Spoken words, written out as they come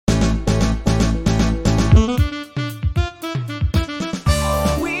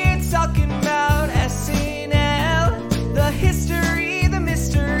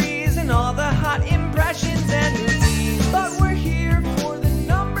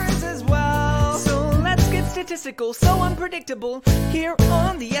egotistical, so unpredictable, here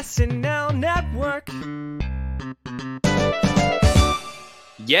on the SNL network.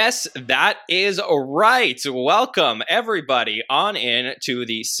 Yes, that is right. Welcome, everybody, on in to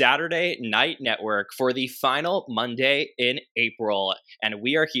the Saturday Night Network for the final Monday in April. And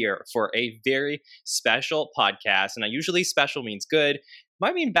we are here for a very special podcast. And usually special means good.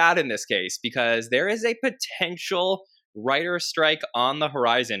 Might mean bad in this case, because there is a potential writer strike on the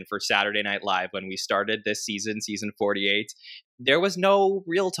horizon for Saturday Night Live. When we started this season 48, there was no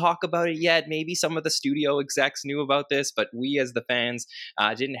real talk about it yet. Maybe some of the studio execs knew about this, but we as the fans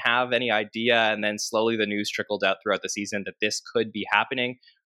didn't have any idea. And then slowly the news trickled out throughout the season that this could be happening.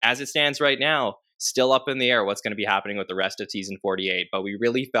 As it stands right now, still up in the air what's going to be happening with the rest of season 48. But we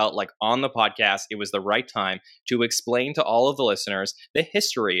really felt like on the podcast, it was the right time to explain to all of the listeners the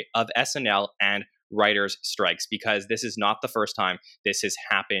history of SNL and writers' strikes, because this is not the first time this has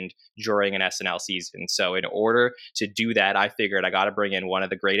happened during an SNL season. So in order to do that, I figured I got to bring in one of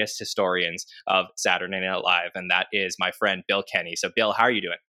the greatest historians of Saturday Night Live, and that is my friend Bill Kenny. So Bill, how are you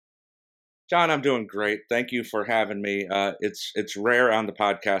doing? John, I'm doing great. Thank you for having me. It's rare on the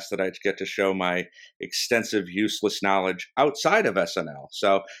podcast that I get to show my extensive useless knowledge outside of SNL.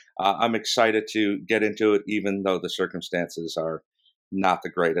 So I'm excited to get into it, even though the circumstances are not the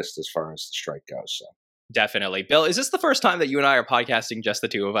greatest as far as the strike goes. So definitely. Bill, is this the first time that you and I are podcasting, just the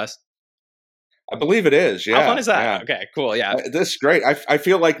two of us? I believe it is. Yeah. How fun is that? Yeah. Okay, cool. Yeah. This is great. I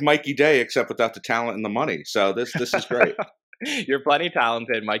feel like Mikey Day, except without the talent and the money. So this is great. You're plenty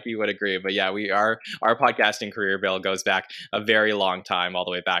talented. Mikey would agree. But yeah, our podcasting career, Bill, goes back a very long time, all the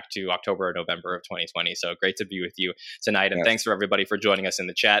way back to October or November of 2020. So great to be with you tonight. And Yes. Thanks for everybody for joining us in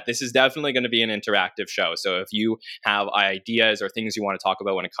the chat. This is definitely going to be an interactive show. So if you have ideas or things you want to talk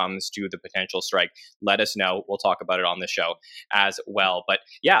about when it comes to the potential strike, let us know. We'll talk about it on the show as well. But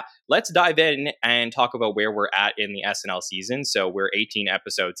yeah, let's dive in and talk about where we're at in the SNL season. So we're 18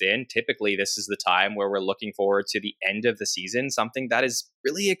 episodes in. Typically, this is the time where we're looking forward to the end of the season, something that is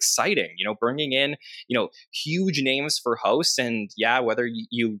really exciting, bringing in, huge names for hosts. And yeah, whether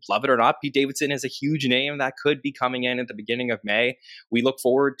you love it or not, Pete Davidson is a huge name that could be coming in at the beginning of May. We look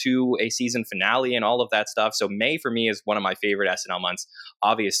forward to a season finale and all of that stuff. So May for me is one of my favorite SNL months,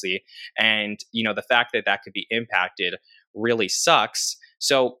 obviously. And, the fact that that could be impacted really sucks.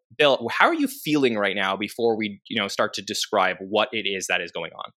 So Bill, how are you feeling right now before we, start to describe what it is that is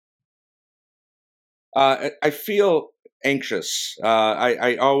going on? I feel anxious.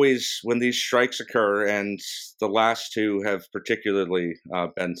 I always, when these strikes occur, and the last two have particularly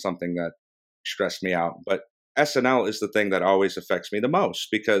been something that stressed me out, but SNL is the thing that always affects me the most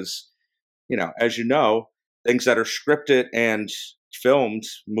because, as you know, things that are scripted and filmed,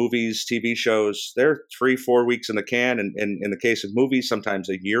 movies, TV shows, they're 3-4 weeks in the can. And in the case of movies, sometimes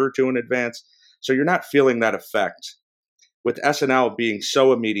a year or two in advance. So you're not feeling that effect. With SNL being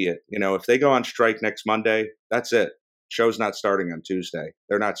so immediate, if they go on strike next Monday, that's it. Show's not starting on Tuesday.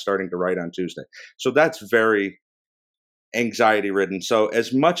 They're not starting to write on Tuesday. So that's very anxiety ridden. So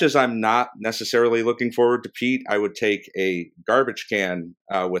as much as I'm not necessarily looking forward to Pete, I would take a garbage can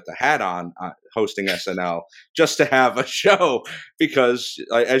with a hat on hosting SNL just to have a show because,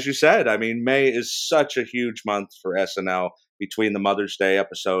 as you said, May is such a huge month for SNL between the Mother's Day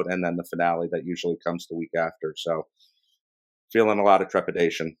episode and then the finale that usually comes the week after. So feeling a lot of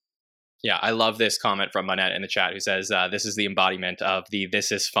trepidation. Yeah, I love this comment from Manette in the chat who says, this is the embodiment of the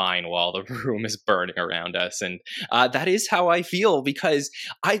 "this is fine" while the room is burning around us. And that is how I feel because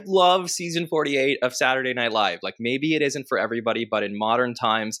I love season 48 of Saturday Night Live. Like maybe it isn't for everybody, but in modern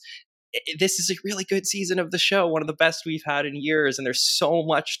times, this is a really good season of the show, one of the best we've had in years, and there's so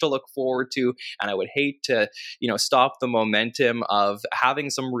much to look forward to. And I would hate to, stop the momentum of having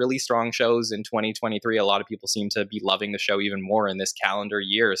some really strong shows in 2023. A lot of people seem to be loving the show even more in this calendar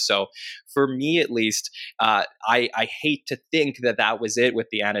year. So for me, at least, I hate to think that was it with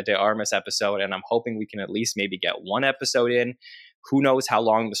the Ana de Armas episode, and I'm hoping we can at least maybe get one episode in. Who knows how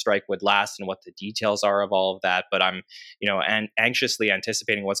long the strike would last and what the details are of all of that. But I'm, and anxiously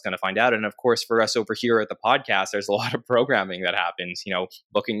anticipating what's going to find out. And of course, for us over here at the podcast, there's a lot of programming that happens,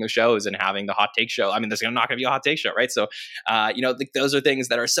 booking the shows and having the hot take show. There's not going to be a hot take show, right? So, those are things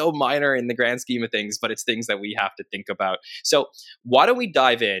that are so minor in the grand scheme of things, but it's things that we have to think about. So why don't we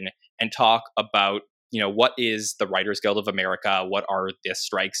dive in and talk about what is the Writers Guild of America? What are the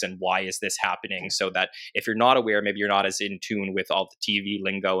strikes and why is this happening? So that if you're not aware, maybe you're not as in tune with all the TV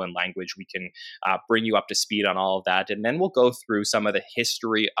lingo and language, we can bring you up to speed on all of that. And then we'll go through some of the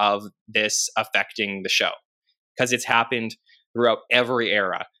history of this affecting the show because it's happened throughout every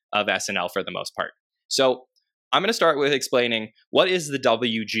era of SNL for the most part. So I'm going to start with explaining what is the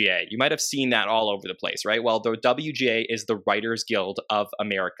WGA. You might have seen that all over the place, right? Well, the WGA is the Writers Guild of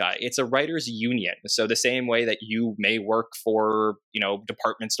America. It's a writers union. So the same way that you may work for,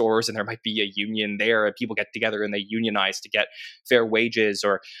 department stores and there might be a union there and people get together and they unionize to get fair wages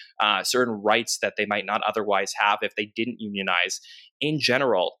or certain rights that they might not otherwise have if they didn't unionize. In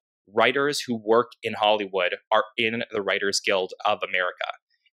general, writers who work in Hollywood are in the Writers Guild of America.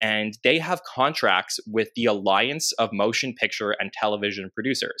 And they have contracts with the Alliance of Motion Picture and Television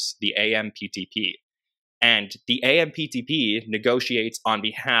Producers, the AMPTP. And the AMPTP negotiates on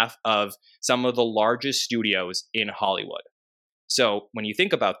behalf of some of the largest studios in Hollywood. So when you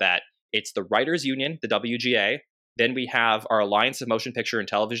think about that, it's the Writers Union, the WGA. Then we have our Alliance of Motion Picture and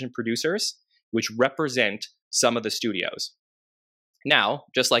Television Producers, which represent some of the studios. Now,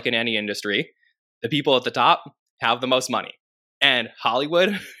 just like in any industry, the people at the top have the most money. And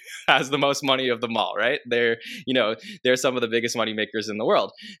Hollywood has the most money of them all, right? They're some of the biggest money makers in the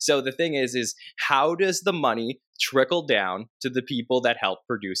world. So the thing is how does the money trickle down to the people that help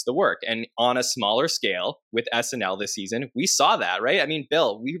produce the work? And on a smaller scale with SNL this season, we saw that, right? I mean,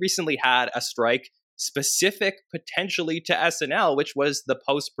 Bill, we recently had a strike specific potentially to SNL, which was the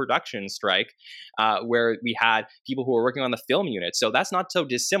post-production strike, where we had people who were working on the film unit. So that's not so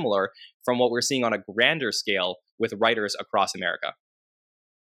dissimilar from what we're seeing on a grander scale with writers across America.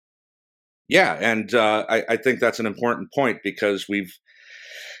 Yeah, and I think that's an important point because we've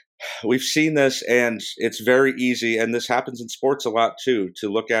seen this, and it's very easy, and this happens in sports a lot too, to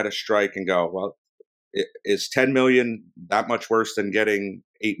look at a strike and go, well, is 10 million that much worse than getting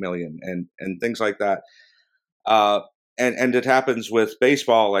 8 million and things like that. And it happens with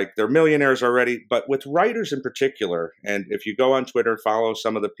baseball, like they're millionaires already, but with writers in particular. And if you go on Twitter, follow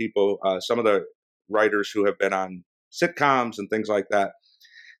some of the people, some of the writers who have been on sitcoms and things like that,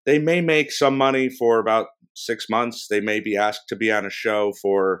 they may make some money for about 6 months. They may be asked to be on a show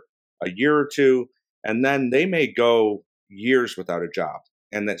for a year or two, and then they may go years without a job.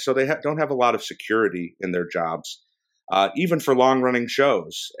 And so they don't have a lot of security in their jobs, even for long-running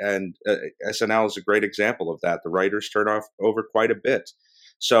shows. And SNL is a great example of that. The writers turn over quite a bit.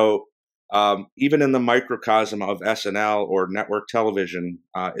 So even in the microcosm of SNL or network television,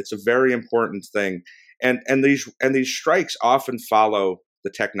 it's a very important thing. And these strikes often follow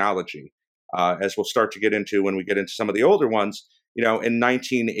the technology, as we'll start to get into when we get into some of the older ones. In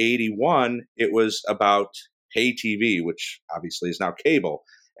 1981, it was about pay TV, which obviously is now cable,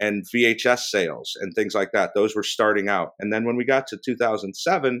 and VHS sales and things like that. Those were starting out. And then when we got to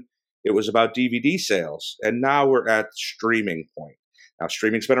 2007, it was about DVD sales. And now we're at streaming point. Now,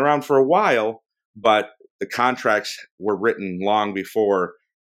 streaming's been around for a while, but the contracts were written long before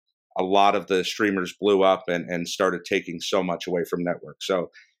a lot of the streamers blew up and started taking so much away from networks.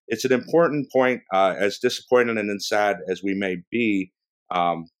 So it's an important point. As disappointed and sad as we may be,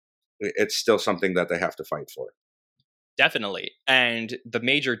 it's still something that they have to fight for. Definitely. And the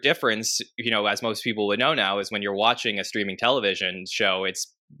major difference, as most people would know now, is when you're watching a streaming television show,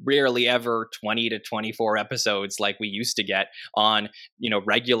 it's rarely ever 20 to 24 episodes like we used to get on,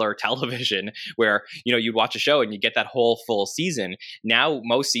 regular television where, you'd watch a show and you get that whole full season. Now,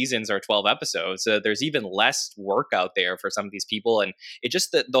 most seasons are 12 episodes. So there's even less work out there for some of these people. And it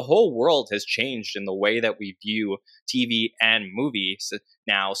just, the whole world has changed in the way that we view TV and movies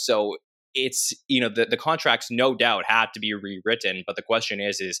now. So it's, the contracts no doubt had to be rewritten, but the question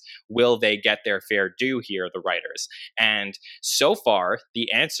is will they get their fair due here, the writers? And so far, the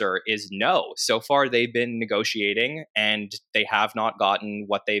answer is no. So far, they've been negotiating and they have not gotten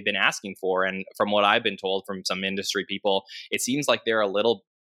what they've been asking for. And from what I've been told from some industry people, it seems like they're a little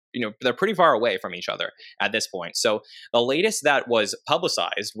they're pretty far away from each other at this point. So the latest that was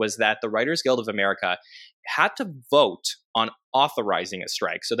publicized was that the Writers Guild of America had to vote on authorizing a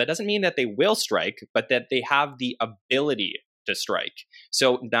strike. So that doesn't mean that they will strike, but that they have the ability to strike.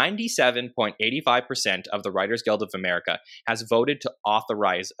 So 97.85% of the Writers Guild of America has voted to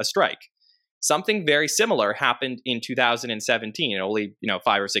authorize a strike. Something very similar happened in 2017, only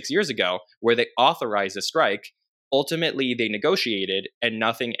 5 or 6 years ago, where they authorized a strike. Ultimately, they negotiated and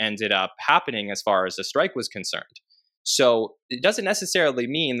nothing ended up happening as far as the strike was concerned. So it doesn't necessarily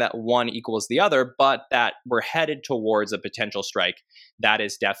mean that one equals the other, but that we're headed towards a potential strike. That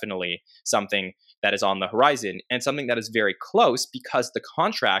is definitely something that is on the horizon and something that is very close because the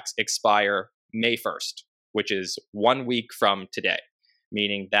contracts expire May 1st, which is 1 week from today,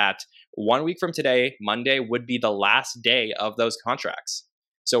 meaning that 1 week from today, Monday, would be the last day of those contracts.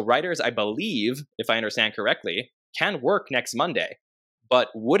 So writers, I believe, if I understand correctly, can work next Monday, but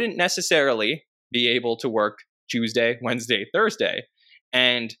wouldn't necessarily be able to work Tuesday, Wednesday, Thursday.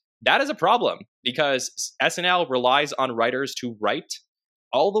 And that is a problem because SNL relies on writers to write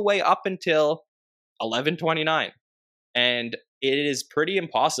all the way up until 11:29, and it is pretty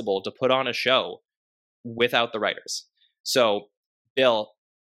impossible to put on a show without the writers. So, Bill,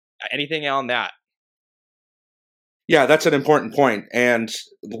 anything on that? Yeah, that's an important point. And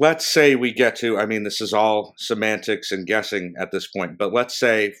let's say we get to, I mean, this is all semantics and guessing at this point, but let's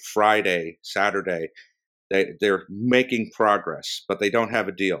say Friday, Saturday, they're making progress, but they don't have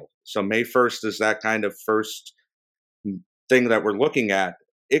a deal. So May 1st is that kind of first thing that we're looking at.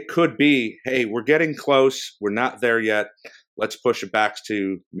 It could be, hey, we're getting close. We're not there yet. Let's push it back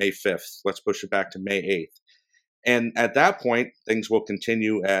to May 5th. Let's push it back to May 8th. And at that point, things will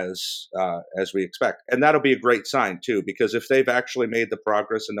continue as we expect, and that'll be a great sign too, because if they've actually made the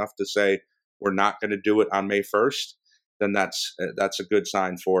progress enough to say we're not going to do it on May 1st, then that's a good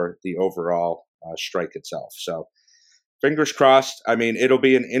sign for the overall strike itself. So, fingers crossed. I mean, it'll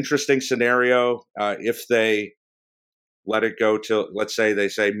be an interesting scenario if they let it go till, let's say they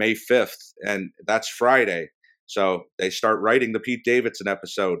say May 5th, and that's Friday. So they start writing the Pete Davidson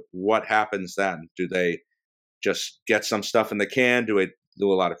episode. What happens then? Do they just get some stuff in the can? Do we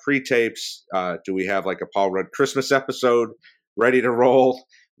do a lot of pre-tapes? Do we have like a Paul Rudd Christmas episode ready to roll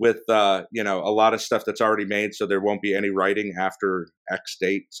with a lot of stuff that's already made, so there won't be any writing after X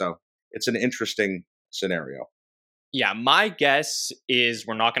date? So it's an interesting scenario. Yeah, my guess is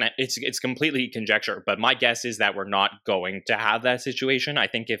we're not going to, it's completely conjecture, but my guess is that we're not going to have that situation. I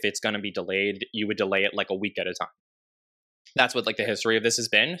think if it's going to be delayed, you would delay it like a week at a time. That's what like the history of this has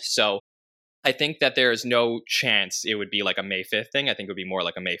been. So I think that there's no chance it would be like a May 5th thing. I think it would be more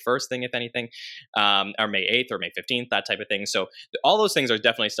like a May 1st thing, if anything, or May 8th or May 15th, that type of thing. So all those things are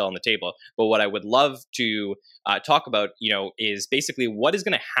definitely still on the table. But what I would love to talk about, is basically what is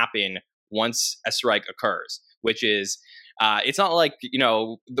going to happen once a strike occurs, which is it's not like,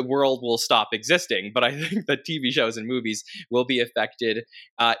 the world will stop existing, but I think that TV shows and movies will be affected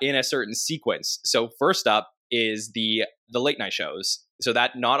in a certain sequence. So first up is the late night shows. So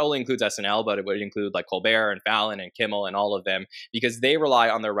that not only includes SNL, but it would include like Colbert and Fallon and Kimmel and all of them, because they rely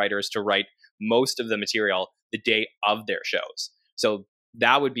on their writers to write most of the material the day of their shows. So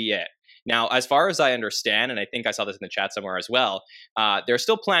that would be it. Now, as far as I understand, and I think I saw this in the chat somewhere as well, there are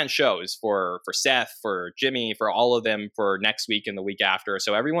still planned shows for Seth, for Jimmy, for all of them for next week and the week after.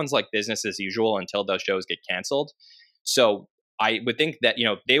 So everyone's like business as usual until those shows get canceled. So I would think that,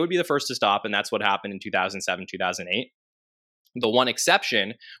 they would be the first to stop, and that's what happened in 2007, 2008. The one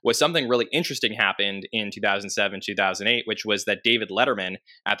exception was something really interesting happened in 2007, 2008, which was that David Letterman,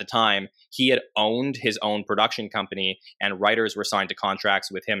 at the time, he had owned his own production company and writers were signed to contracts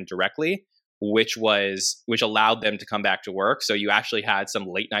with him directly, which allowed them to come back to work. So you actually had some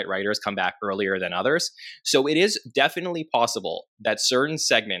late night writers come back earlier than others. So it is definitely possible that certain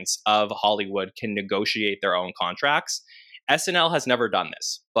segments of Hollywood can negotiate their own contracts. SNL has never done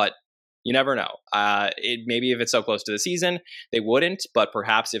this, but you never know. Maybe if it's so close to the season, they wouldn't. But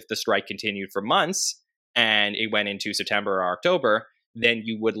perhaps if the strike continued for months and it went into September or October, then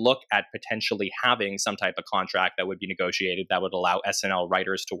you would look at potentially having some type of contract that would be negotiated that would allow SNL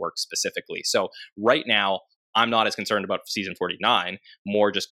writers to work specifically. So right now, I'm not as concerned about season 49,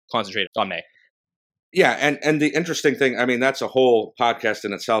 more just concentrated on May. Yeah, and the interesting thing, I mean, that's a whole podcast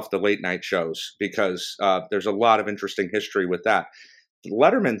in itself, the late night shows, because there's a lot of interesting history with that. The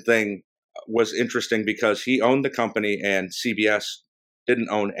Letterman thing was interesting because he owned the company and CBS didn't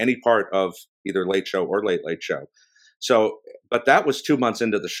own any part of either Late Show or Late Late Show. So, but that was 2 months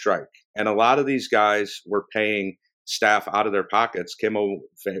into the strike. And a lot of these guys were paying staff out of their pockets. Kimmel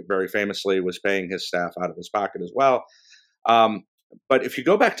very famously was paying his staff out of his pocket as well. But if you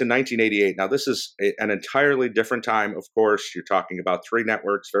go back to 1988, now this is an entirely different time. Of course, you're talking about 3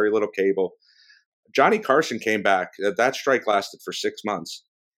 networks, very little cable. Johnny Carson came back. That strike lasted for 6 months.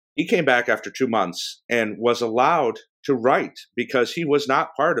 He came back after 2 months and was allowed to write because he was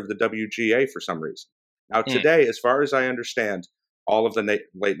not part of the WGA for some reason. Now, today, as far as I understand, all of the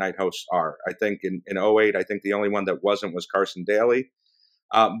late night hosts are. I think in 08, I think the only one that wasn't was Carson Daly.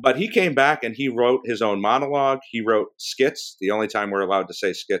 But he came back and he wrote his own monologue. He wrote skits, the only time we're allowed to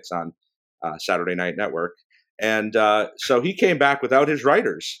say skits on Saturday Night Network. And so he came back without his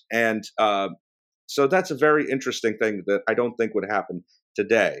writers. And so that's a very interesting thing that I don't think would happen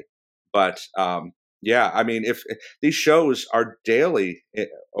today. But yeah, I mean, if these shows are daily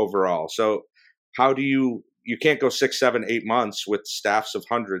overall, so how do you can't go 6, 7, 8 months with staffs of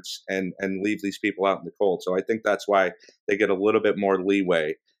hundreds and leave these people out in the cold. So I think that's why they get a little bit more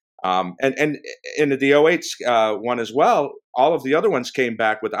leeway. And in the 08 one as well, all of the other ones came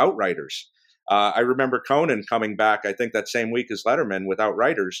back without writers. I remember Conan coming back, I think that same week as Letterman without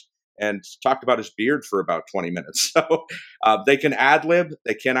writers, and talked about his beard for about 20 minutes. So they can ad lib.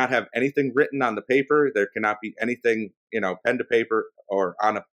 They cannot have anything written on the paper. There cannot be anything, pen to paper or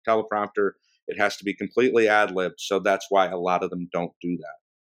on a teleprompter. It has to be completely ad lib. So that's why a lot of them don't do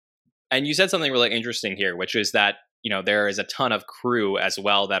that. And you said something really interesting here, which is that, there is a ton of crew as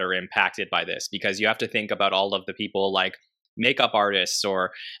well that are impacted by this, because you have to think about all of the people like makeup artists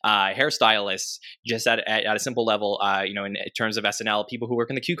or hairstylists, just at a simple level, in terms of SNL, people who work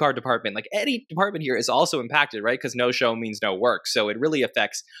in the cue card department, like any department here is also impacted, right? Because no show means no work. So it really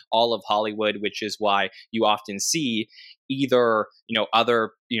affects all of Hollywood, which is why you often see either,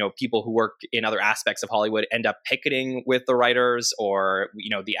 other, people who work in other aspects of Hollywood end up picketing with the writers, or,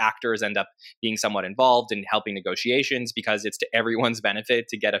 the actors end up being somewhat involved in helping negotiations, because it's to everyone's benefit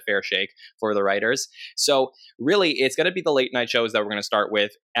to get a fair shake for the writers. So really, it's going to be the late night shows that we're going to start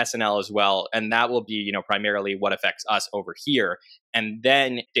with, SNL as well. And that will be, primarily what affects us over here. And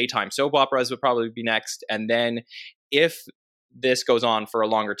then daytime soap operas would probably be next. And then if this goes on for a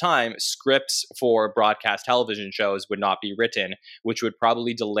longer time, scripts for broadcast television shows would not be written, which would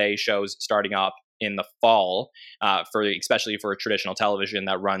probably delay shows starting up in the fall, especially for traditional television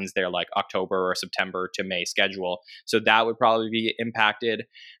that runs their like October or September to May schedule. So that would probably be impacted.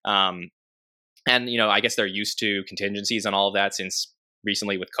 And, I guess they're used to contingencies and all of that, since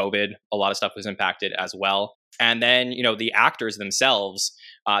recently with COVID, a lot of stuff was impacted as well. And then, the actors themselves,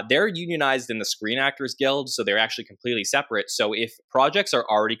 they're unionized in the Screen Actors Guild, so they're actually completely separate. So if projects are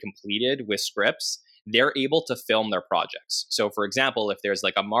already completed with scripts, they're able to film their projects. So for example, if there's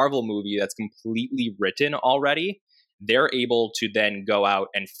like a Marvel movie that's completely written already, they're able to then go out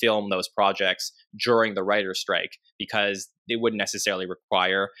and film those projects during the writer's strike, because they wouldn't necessarily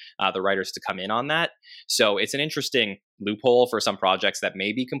require the writers to come in on that. So it's an interesting loophole for some projects that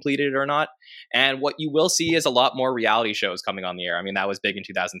may be completed or not. And what you will see is a lot more reality shows coming on the air. I mean, that was big in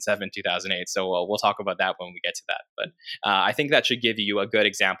 2007, 2008. So we'll talk about that when we get to that. But I think that should give you a good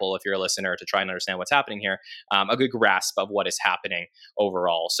example, if you're a listener, to try and understand what's happening here, a good grasp of what is happening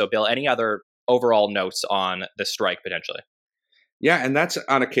overall. So Bill, any other overall notes on the strike potentially? Yeah, and that's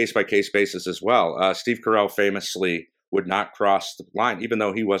on a case-by-case basis as well. Steve Carell famously would not cross the line, even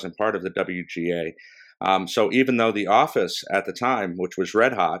though he wasn't part of the WGA. So even though The Office at the time, which was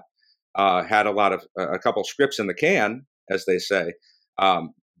red hot, had a couple scripts in the can, as they say,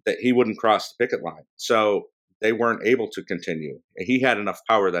 that he wouldn't cross the picket line. So they weren't able to continue. He had enough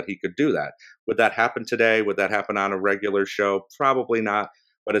power that he could do that. Would that happen today? Would that happen on a regular show? Probably not,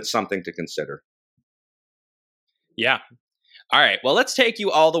 but it's something to consider. Yeah. All right, well, let's take you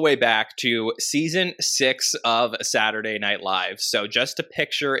all the way back to season 6 of Saturday Night Live. So just to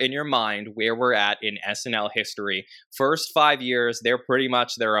picture in your mind where we're at in SNL history, first 5 years, they're pretty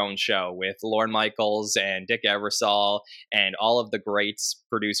much their own show, with Lorne Michaels and Dick Ebersol and all of the greats,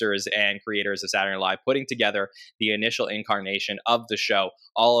 producers and creators of Saturday Night Live putting together the initial incarnation of the show.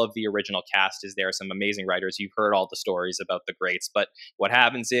 All of the original cast is there, some amazing writers. You've heard all the stories about the greats, but what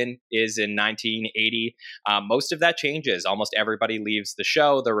happens in 1980, most of that changes. Almost everybody leaves the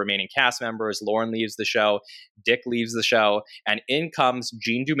show, the remaining cast members. Lorne leaves the show, Dick leaves the show, and in comes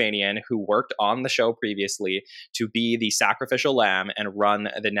Gene Dumanian, who worked on the show previously, to be the sacrificial lamb and run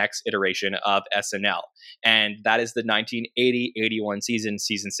the next iteration of SNL. And that is the 1980-81 season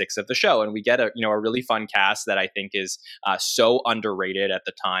 6 of the show. And we get a really fun cast that I think is so underrated at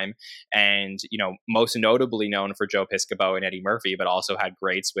the time, and most notably known for Joe Piscopo and Eddie Murphy, but also had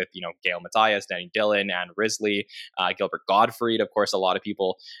greats with Gail Matthias, Danny Dillon, Ann Risley, Gilbert Gottfried. Of course, a lot of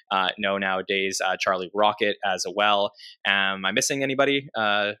people know nowadays Charlie Rocket as well. Am I missing anybody?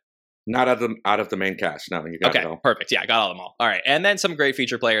 Not out of the main cast. No, you got it all. Perfect. Yeah, I got all of them all. All right. And then some great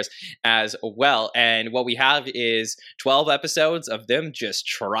feature players as well. And what we have is 12 episodes of them just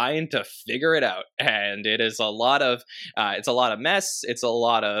trying to figure it out. And it is a lot of mess. It's a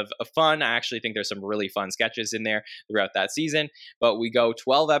lot of fun. I actually think there's some really fun sketches in there throughout that season. But we go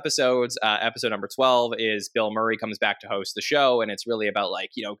 12 episodes. Episode number 12 is Bill Murray comes back to host the show. And it's really about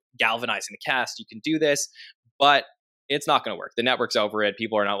galvanizing the cast. You can do this. But it's not going to work. The network's over it.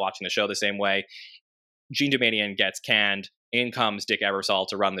 People are not watching the show the same way. Gene Dumanian gets canned. In comes Dick Ebersol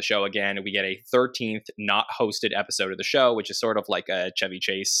to run the show again. We get a 13th not hosted episode of the show, which is sort of like a Chevy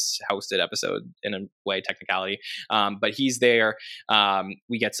Chase hosted episode in a way, technicality. But he's there.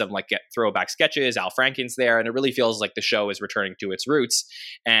 We get some throwback sketches. Al Franken's there, and it really feels like the show is returning to its roots.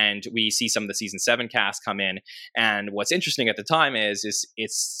 And we see some of the season 7 cast come in. And what's interesting at the time is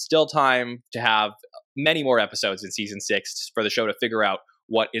it's still time to have many more episodes in season 6 for the show to figure out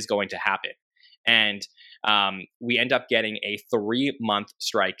what is going to happen. And we end up getting a 3-month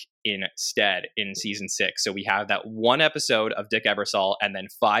strike instead in season 6. So we have that one episode of Dick Ebersol and then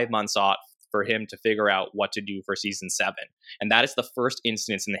 5 months off for him to figure out what to do for season 7. And that is the first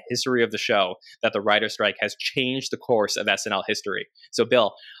instance in the history of the show that the writer's strike has changed the course of SNL history. So,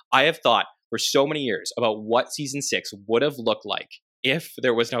 Bill, I have thought for so many years about what season 6 would have looked like if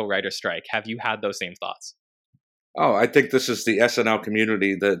there was no writer's strike. Have you had those same thoughts? Oh, I think this is the SNL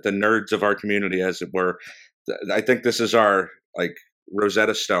community, the nerds of our community, as it were. I think this is our like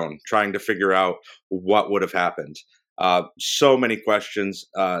Rosetta Stone, trying to figure out what would have happened. So many questions.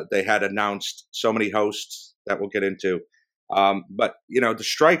 They had announced so many hosts that we'll get into. But, the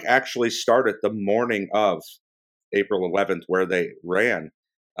strike actually started the morning of April 11th, where they ran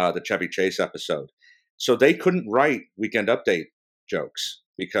the Chevy Chase episode. So they couldn't write Weekend Update jokes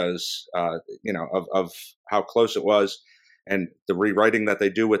because, of how close it was and the rewriting that they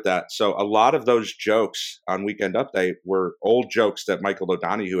do with that. So a lot of those jokes on Weekend Update were old jokes that Michael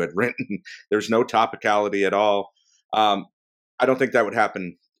O'Donoghue had written. There's no topicality at all. I don't think that would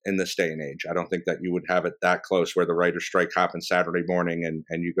happen in this day and age. I don't think that you would have it that close where the writer's strike happens Saturday morning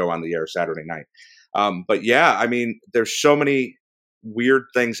and you go on the air Saturday night. But yeah, I mean, there's so many weird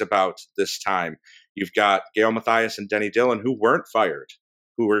things about this time. You've got Gail Mathias and Denny Dillon, who weren't fired,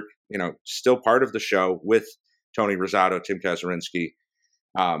 who were, still part of the show with Tony Rosato, Tim Kazurinsky,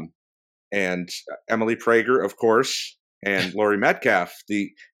 and Emily Prager, of course, and Laurie Metcalf,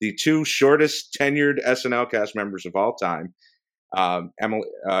 the two shortest tenured SNL cast members of all time.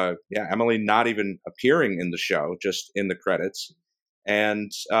 Emily not even appearing in the show, just in the credits.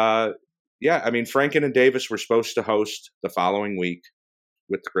 And Franken and Davis were supposed to host the following week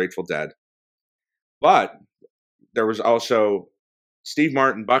with the Grateful Dead. But there was also Steve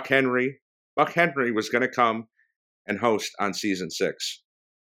Martin, Buck Henry. Buck Henry was going to come and host on season 6.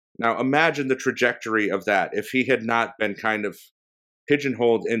 Now imagine the trajectory of that if he had not been kind of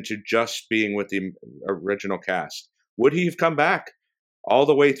pigeonholed into just being with the original cast. Would he have come back all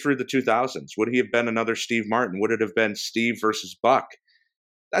the way through the 2000s? Would he have been another Steve Martin? Would it have been Steve versus Buck?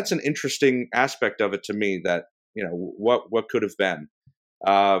 That's an interesting aspect of it to me, that, what could have been.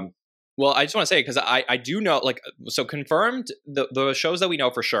 Well, I just want to say, because I do know, so confirmed, the shows that we know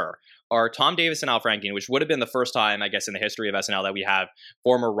for sure are Tom Davis and Al Franken, which would have been the first time, I guess, in the history of SNL that we have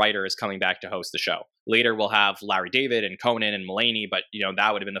former writers coming back to host the show. Later, we'll have Larry David and Conan and Mulaney, but,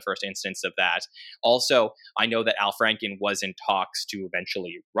 that would have been the first instance of that. Also, I know that Al Franken was in talks to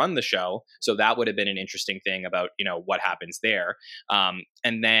eventually run the show, so that would have been an interesting thing about, what happens there.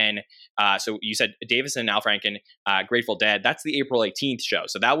 And then, so you said Davis and Al Franken, Grateful Dead, that's the April 18th show,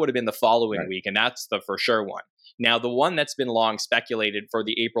 so that would have been the following week, and that's the for sure one. Now, the one that's been long speculated for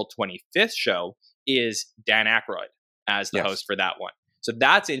the April 25th show is Dan Aykroyd as the host for that one. So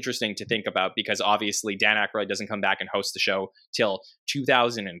that's interesting to think about, because obviously Dan Aykroyd doesn't come back and host the show till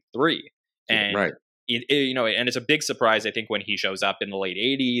 2003. And right. And it's a big surprise, I think, when he shows up in the late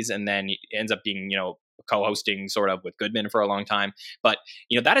 80s and then ends up being, co-hosting sort of with Goodman for a long time. But,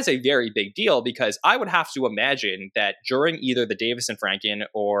 that is a very big deal, because I would have to imagine that during either the Davis and Franken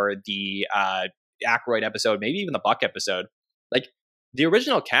or the Aykroyd episode, maybe even the Buck episode, the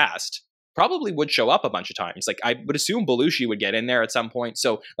original cast probably would show up a bunch of times. I would assume Belushi would get in there at some point.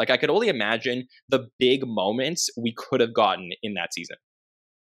 So I could only imagine the big moments we could have gotten in that season.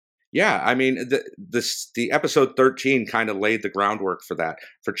 Yeah, I mean, the episode 13 kind of laid the groundwork for that,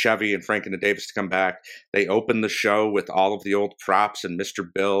 for Chevy and Franken and Davis to come back. They opened the show with all of the old props and Mr.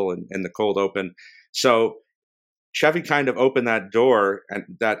 Bill and the cold open. So Chevy kind of opened that door, and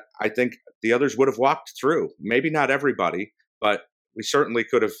that I think the others would have walked through. Maybe not everybody, but we certainly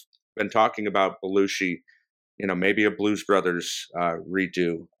could have been talking about Belushi, maybe a Blues Brothers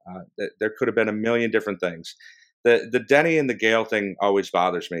redo. There could have been a million different things. The Denny and the Gale thing always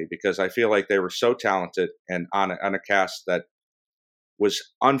bothers me, because I feel like they were so talented and on a cast that was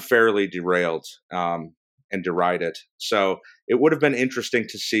unfairly derailed and derided. So it would have been interesting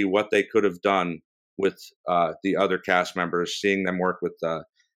to see what they could have done with the other cast members, seeing them work with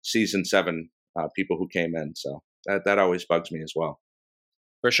season 7 people who came in. So that always bugs me as well.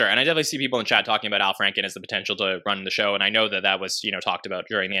 For sure. And I definitely see people in chat talking about Al Franken as the potential to run the show. And I know that was, talked about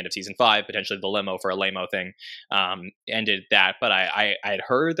during the end of season 5, potentially the limo for a lamo thing ended that. But I had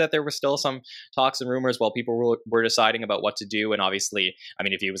heard that there was still some talks and rumors while people were deciding about what to do. And obviously, I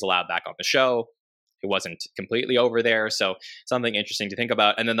mean, if he was allowed back on the show, it wasn't completely over there. So something interesting to think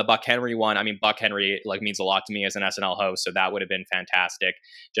about. And then the Buck Henry one, I mean, Buck Henry like means a lot to me as an SNL host, so that would have been fantastic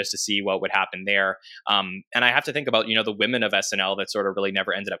just to see what would happen there. And I have to think about, the women of SNL that sort of really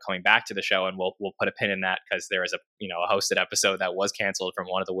never ended up coming back to the show, and we'll put a pin in that because there is a hosted episode that was canceled from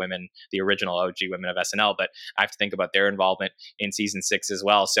one of the women, the original OG women of SNL. But I have to think about their involvement in season 6 as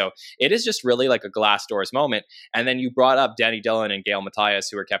well. So it is just really like a glass doors moment. And then you brought up Denny Dillon and Gail Matthias,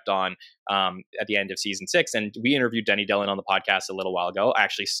 who were kept on at the end of season 6. And we interviewed Denny Dillon on the podcast a little while ago. I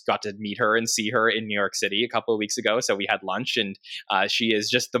actually got to meet her and see her in New York City a couple of weeks ago. So we had lunch, and she is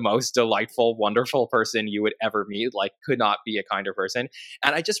just the most delightful, wonderful person you would ever meet. Like, could not be a kinder person.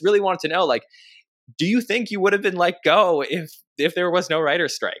 And I just really wanted to know, like, do you think you would have been let go if there was no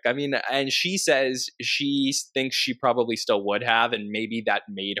writer's strike? I mean, and she says she thinks she probably still would have, and maybe that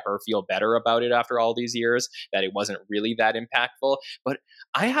made her feel better about it after all these years, that it wasn't really that impactful. But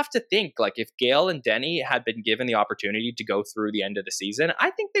I have to think, like, if Gail and Denny had been given the opportunity to go through the end of the season,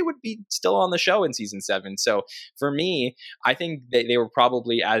 I think they would be still on the show in season 7. So for me, I think they were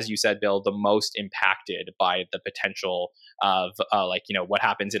probably, as you said, Bill, the most impacted by the potential of what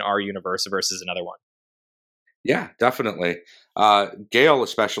happens in our universe versus another one. Yeah, definitely. Gail,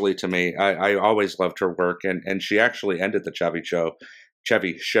 especially to me, I always loved her work, and she actually ended the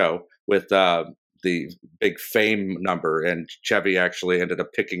Chevy show with the big fame number, and Chevy actually ended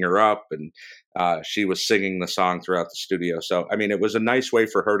up picking her up, and she was singing the song throughout the studio. So, I mean, it was a nice way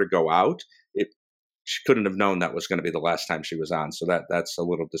for her to go out. She couldn't have known that was going to be the last time she was on, so that's a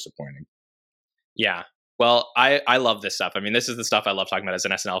little disappointing. Yeah. Well, I love this stuff. I mean, this is the stuff I love talking about as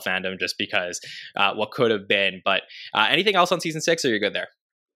an SNL fandom, just because what could have been. But anything else on season 6, or you're good there?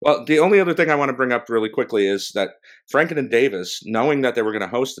 Well, the only other thing I want to bring up really quickly is that Franken and Davis, knowing that they were going to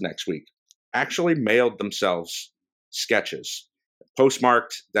host the next week, actually mailed themselves sketches,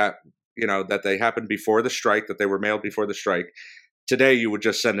 postmarked that that they happened before the strike, that they were mailed before the strike. Today, you would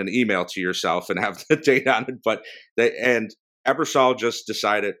just send an email to yourself and have the date on it, but Ebersol just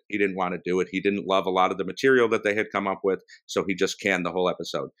decided he didn't want to do it. He didn't love a lot of the material that they had come up with, so he just canned the whole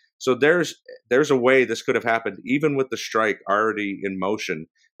episode. So there's a way this could have happened, even with the strike already in motion,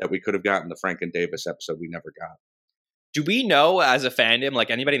 that we could have gotten the Frank and Davis episode we never got. Do we know, as a fandom, like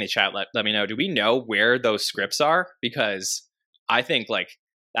anybody in the chat, let me know, do we know where those scripts are? Because I think like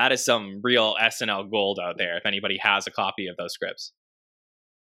that is some real SNL gold out there if anybody has a copy of those scripts.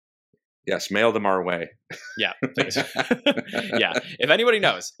 Yes, mail them our way. Yeah, please. Yeah, if anybody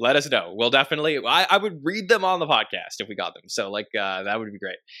knows, let us know. We'll definitely, I would read them on the podcast if we got them. So that would be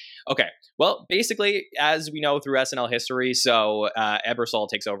great. Okay, well, basically, as we know through SNL history, so Ebersol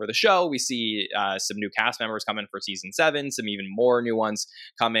takes over the show. We see some new cast members come in for season 7, some even more new ones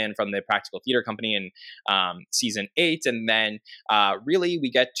come in from the Practical Theater Company in season 8. And then really we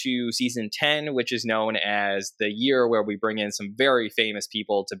get to season 10, which is known as the year where we bring in some very famous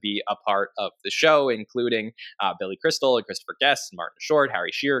people to be a part of the show, including Billy Crystal and Christopher Guest, Martin Short, Harry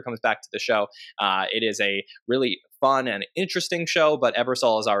Shearer comes back to the show. It is a really fun and interesting show, but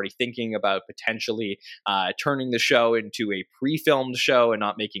Ebersol is already thinking about potentially turning the show into a pre-filmed show and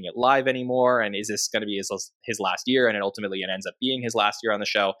not making it live anymore. And is this going to be his last year? And it ends up being his last year on the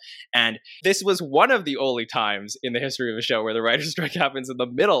show. And this was one of the only times in the history of a show where the writer's strike happens in the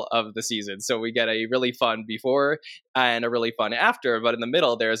middle of the season. So we get a really fun before and a really fun after, but in the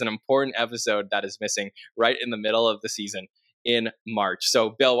middle, there is an important episode that is missing right in the middle of the season in March.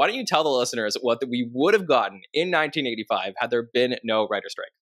 So, Bill, why don't you tell the listeners what we would have gotten in 1985 had there been no writer's strike?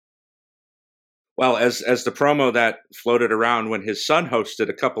 Well, as the promo that floated around when his son hosted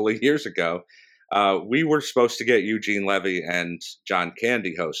a couple of years ago, we were supposed to get Eugene Levy and John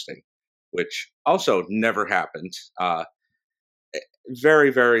Candy hosting, which also never happened.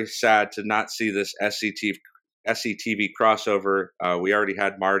 Very, very sad to not see this SCTV crossover. We already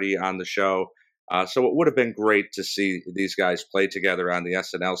had Marty on the show. So it would have been great to see these guys play together on the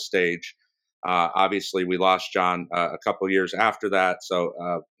SNL stage. Obviously, we lost John a couple years after that, so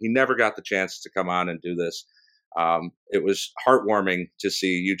he never got the chance to come on and do this. It was heartwarming to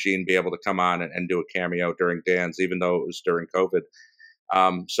see Eugene be able to come on and do a cameo during Dan's, even though it was during COVID.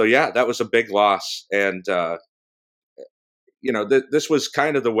 So yeah, that was a big loss. And, this was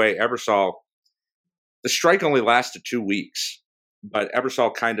kind of the way Ebersol, the strike only lasted 2 weeks. But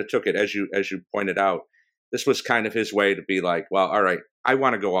Ebersol kind of took it, as you pointed out. This was kind of his way to be like, well, all right, I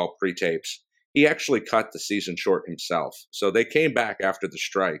want to go all pre-tapes. He actually cut the season short himself. So they came back after the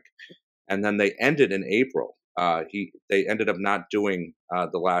strike, and then they ended in April. They ended up not doing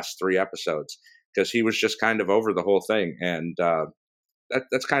the last 3 episodes because he was just kind of over the whole thing. And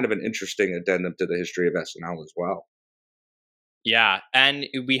that's kind of an interesting addendum to the history of SNL as well. Yeah, and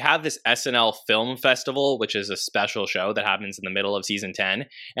we have this SNL Film Festival, which is a special show that happens in the middle of season 10.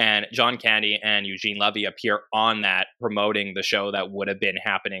 And John Candy and Eugene Levy appear on that, promoting the show that would have been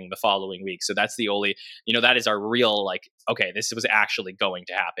happening the following week. So that's the only, that is our real, like, okay, this was actually going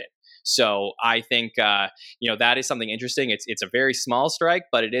to happen. So I think, that is something interesting. It's a very small strike,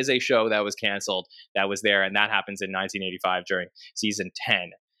 but it is a show that was canceled that was there. And that happens in 1985 during season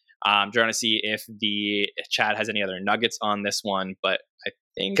 10. Trying to see if the chat has any other nuggets on this one, but I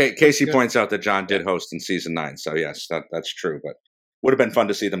think Casey points out that John did host in season 9, so yes, that's true. But would have been fun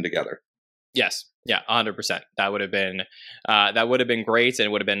to see them together. Yes, yeah, 100%. That would have been great, and it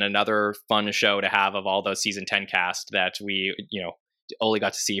would have been another fun show to have of all those season 10 cast that we only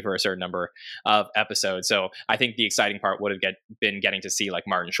got to see for a certain number of episodes. So I think the exciting part would have been getting to see like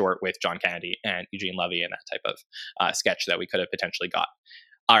Martin Short with John Candy and Eugene Levy and that type of sketch that we could have potentially got.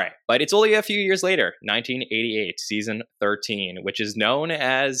 All right, but it's only a few years later, 1988, season 13, which is known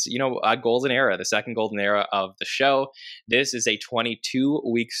as, a golden era, the second golden era of the show. This is a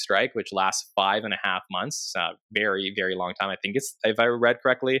 22-week strike, which lasts 5.5 months. Very, very long time. I think if I read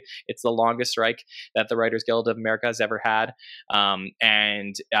correctly, it's the longest strike that the Writers Guild of America has ever had.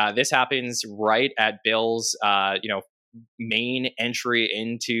 And this happens right at Bill's, main entry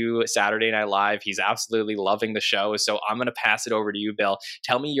into Saturday Night Live. He's absolutely loving the show. So I'm going to pass it over to you, Bill.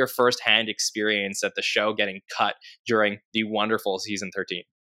 Tell me your firsthand experience at the show getting cut during the wonderful season 13.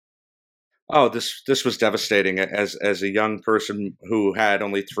 Oh, this was devastating as a young person who had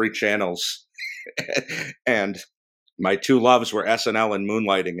only 3 channels, and my 2 loves were SNL and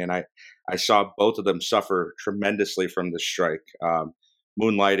Moonlighting, and I saw both of them suffer tremendously from this strike.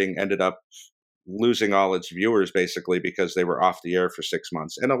 Moonlighting ended up losing all its viewers basically because they were off the air for 6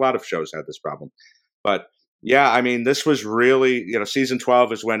 months, and a lot of shows had this problem. But yeah, I mean, this was really, season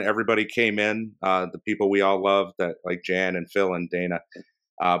 12 is when everybody came in, the people we all loved, that like Jan and Phil and Dana.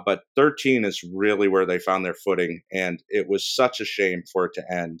 But 13 is really where they found their footing, and it was such a shame for it to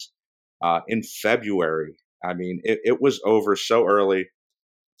end in February. I mean, it was over so early.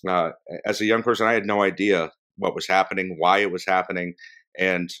 As a young person, I had no idea what was happening, why it was happening,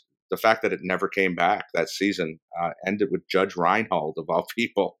 and the fact that it never came back that season ended with Judge Reinhold, of all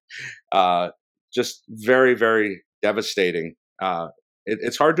people. Just very, very devastating.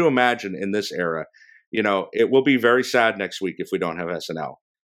 It's hard to imagine in this era. It will be very sad next week if we don't have SNL.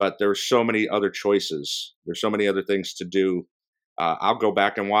 But there's so many other choices. There's so many other things to do. I'll go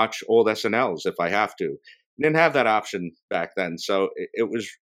back and watch old SNLs if I have to. Didn't have that option back then. So it was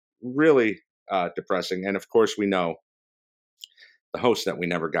really depressing. And of course, we know the host that we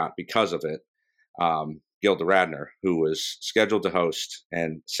never got because of it, Gilda Radner, who was scheduled to host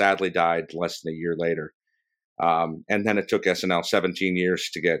and sadly died less than a year later. And then it took SNL 17 years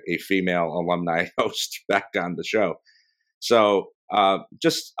to get a female alumni host back on the show. So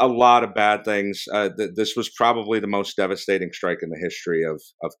just a lot of bad things. This was probably the most devastating strike in the history of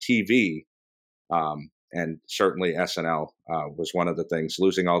TV. And certainly SNL was one of the things,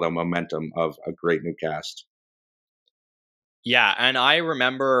 losing all the momentum of a great new cast. Yeah, and I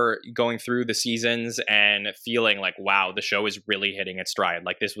remember going through the seasons and feeling like, wow, the show is really hitting its stride.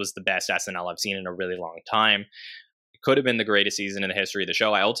 Like, this was the best SNL I've seen in a really long time. It could have been the greatest season in the history of the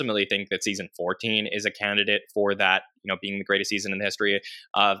show. I ultimately think that season 14 is a candidate for that, being the greatest season in the history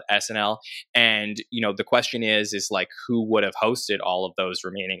of SNL. And, the question is like, who would have hosted all of those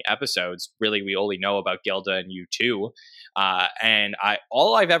remaining episodes? Really, we only know about Gilda and U2. And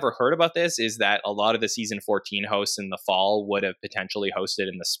all I've ever heard about this is that a lot of the season 14 hosts in the fall would have potentially hosted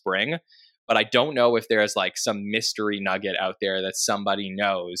in the spring. But I don't know if there's like some mystery nugget out there that somebody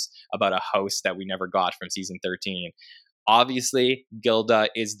knows about a host that we never got from season 13. Obviously, Gilda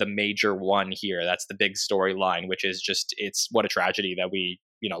is the major one here. That's the big storyline, which is just, it's what a tragedy that we,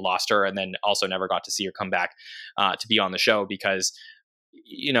 lost her and then also never got to see her come back to be on the show, because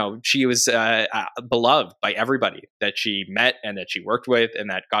she was beloved by everybody that she met and that she worked with and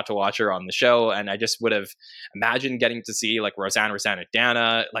that got to watch her on the show. And I just would have imagined getting to see like Rosanna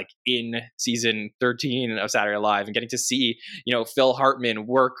Dana, like in season 13 of Saturday Night Live, and getting to see, Phil Hartman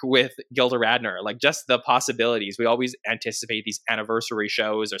work with Gilda Radner, like just the possibilities. We always anticipate these anniversary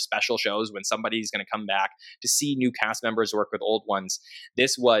shows or special shows when somebody's going to come back to see new cast members work with old ones.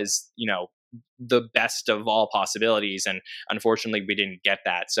 This was, the best of all possibilities, and unfortunately we didn't get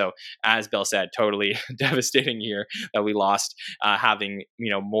that. So as Bill said, totally devastating year that we lost having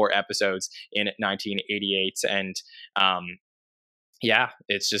more episodes in 1988. And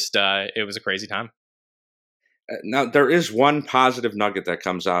it's just it was a crazy time. Now there is one positive nugget that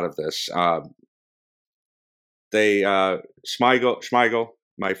comes out of this. Schmeigel,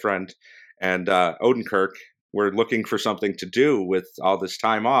 my friend, and Odenkirk were looking for something to do with all this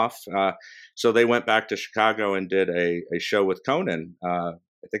time off. So they went back to Chicago and did a show with Conan.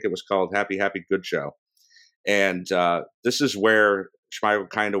 I think it was called Happy, Happy, Good Show. And this is where Schmeigel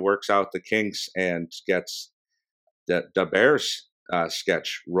kind of works out the kinks and gets the Bears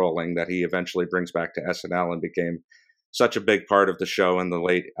sketch rolling that he eventually brings back to SNL and became such a big part of the show in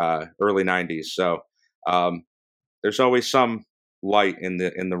the early 90s. So there's always some light in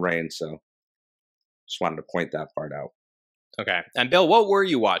the rain. So just wanted to point that part out. Okay. And Bill, what were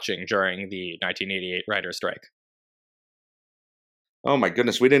you watching during the 1988 writer's strike? Oh my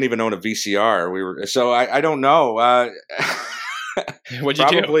goodness, we didn't even own a VCR. I don't know.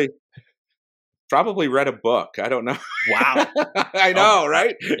 What'd you do? Probably read a book. I don't know. Wow. I know,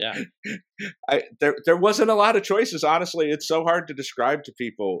 right? Yeah. There wasn't a lot of choices, honestly. It's so hard to describe to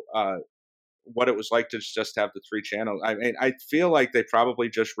people what it was like to just have the 3 channels. I mean, I feel like they probably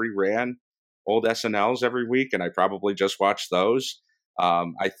just reran old SNLs every week, and I probably just watched those.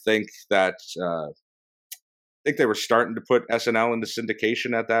 I think they were starting to put SNL into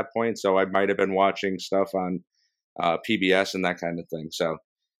syndication at that point, so I might have been watching stuff on PBS and that kind of thing. So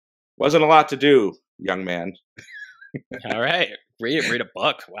wasn't a lot to do, young man. All right. Read a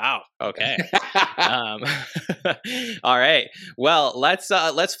book. Wow. Okay. All right. Well, let's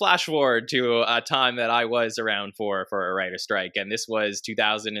flash forward to a time that I was around for a writer's strike, and this was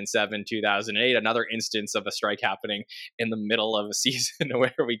 2007, 2008. Another instance of a strike happening in the middle of a season,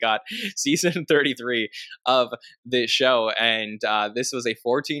 where we got season 33 of the show, and this was a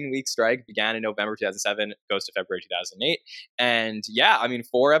 14-week strike. Began in November 2007, goes to February 2008, and yeah, I mean,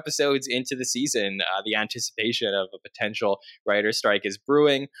 4 episodes into the season, the anticipation of a potential writer's strike is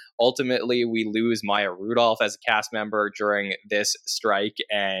brewing. Ultimately, we lose Maya Rudolph as a cast member during this strike,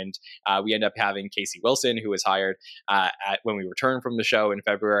 and we end up having Casey Wilson, who was hired when we returned from the show in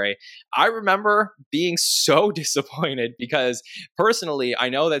February. I remember being so disappointed because personally, I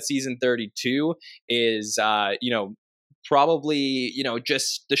know that season 32 is, probably,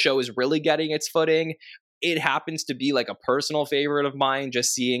 just the show is really getting its footing. It happens to be like a personal favorite of mine,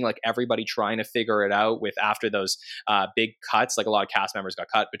 just seeing like everybody trying to figure it out with after those big cuts. Like a lot of cast members got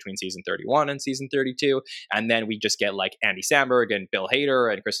cut between season 31 and season 32. And then we just get like Andy Samberg and Bill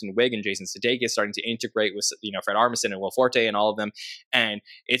Hader and Kristen Wiig and Jason Sudeikis starting to integrate with, Fred Armisen and Will Forte and all of them. And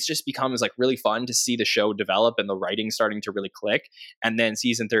it's just becomes like really fun to see the show develop and the writing starting to really click. And then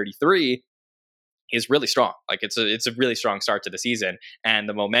season 33 is really strong. Like it's a really strong start to the season, and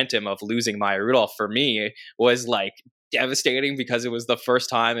the momentum of losing Maya Rudolph for me was like devastating because it was the first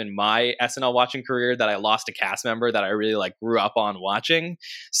time in my SNL watching career that I lost a cast member that I really like grew up on watching.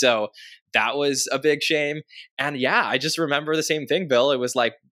 So that was a big shame. And yeah, I just remember the same thing, Bill. It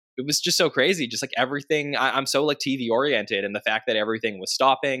was just so crazy. Just like everything, I'm so like TV oriented, and the fact that everything was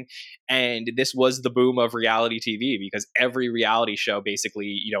stopping, and this was the boom of reality TV because every reality show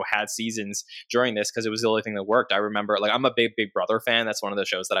basically, had seasons during this because it was the only thing that worked. I remember, like, I'm a big Brother fan. That's one of the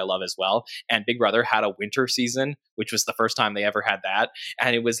shows that I love as well. And Big Brother had a winter season, which was the first time they ever had that,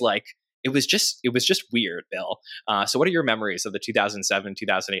 and it was like it was just weird, Bill. So, what are your memories of the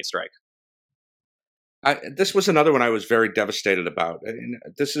 2007-2008 strike? This was another one I was very devastated about. And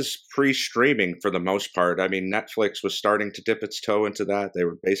this is pre-streaming for the most part. I mean, Netflix was starting to dip its toe into that. They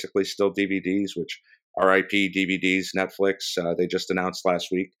were basically still DVDs, which RIP DVDs, Netflix. They just announced last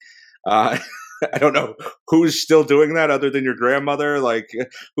week. I don't know who's still doing that other than your grandmother. Like,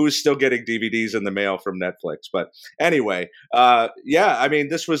 who's still getting DVDs in the mail from Netflix? But anyway, yeah, I mean,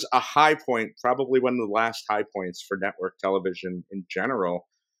 this was a high point, probably one of the last high points for network television in general,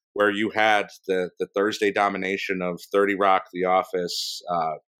 where you had the Thursday domination of 30 Rock, The Office.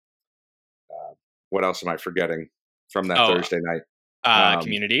 What else am I forgetting from that Thursday night?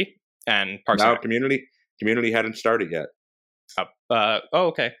 Community and Parks and Rec. Community hadn't started yet.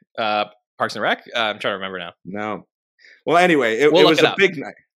 Okay. Parks and Rec? I'm trying to remember now. No. Well, anyway, it was a big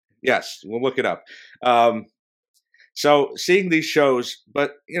night. Yes, we'll look it up. So seeing these shows,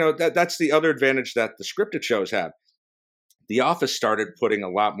 but that's the other advantage that the scripted shows have. The Office started putting a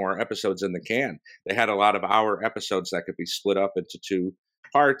lot more episodes in the can. They had a lot of hour episodes that could be split up into 2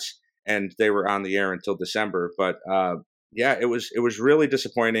 parts, and they were on the air until December. But yeah, it was really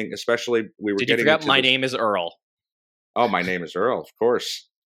disappointing, especially we were Did getting you forget My Name is Earl? Oh, My Name is Earl, of course.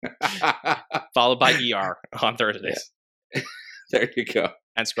 Followed by ER on Thursdays. Yeah. There you go.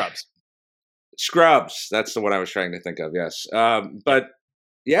 And Scrubs. Scrubs, that's the one I was trying to think of, yes. But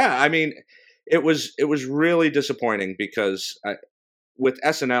yeah, I mean, it was really disappointing because with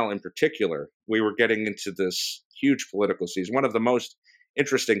SNL in particular, we were getting into this huge political season, one of the most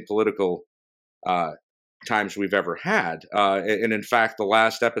interesting political times we've ever had. And in fact, the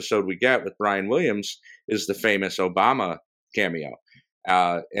last episode we get with Brian Williams is the famous Obama cameo.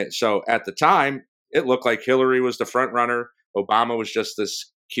 And so at the time, it looked like Hillary was the front runner. Obama was just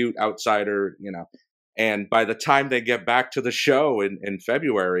this cute outsider, And by the time they get back to the show in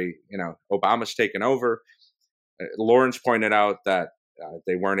February, Obama's taken over. Lawrence pointed out that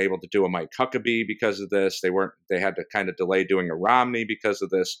they weren't able to do a Mike Huckabee because of this. They had to kind of delay doing a Romney because of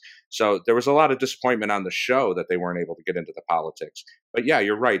this. So there was a lot of disappointment on the show that they weren't able to get into the politics. But yeah,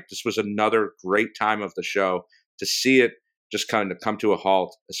 you're right. This was another great time of the show to see it just kind of come to a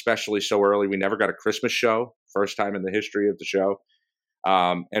halt, especially so early. We never got a Christmas show, first time in the history of the show.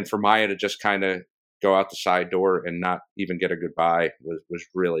 And for Maya to just kind of go out the side door and not even get a goodbye was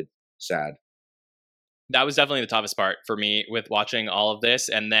really sad. That was definitely the toughest part for me with watching all of this.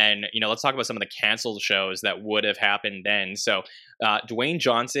 And then, let's talk about some of the canceled shows that would have happened then. So Dwayne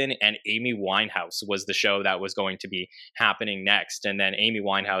Johnson and Amy Winehouse was the show that was going to be happening next. And then Amy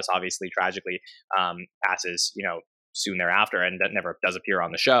Winehouse obviously tragically passes, soon thereafter, and that never does appear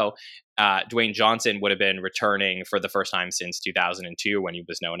on the show. Dwayne Johnson would have been returning for the first time since 2002 when he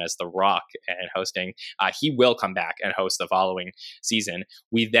was known as The Rock and hosting. He will come back and host the following season.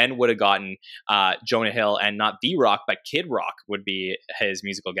 We then would have gotten Jonah Hill, and not The Rock, but Kid Rock would be his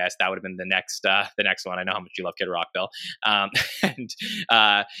musical guest. That would have been the next one. I know how much you love Kid Rock, Bill. And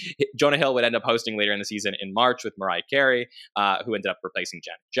Jonah Hill would end up hosting later in the season in March with Mariah Carey, who ended up replacing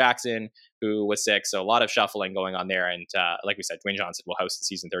Janet Jackson, who was sick. So a lot of shuffling going on there. And like we said, Dwayne Johnson will host the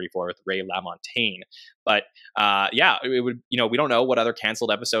season 34 with Ray LaMontagne. But it would, we don't know what other canceled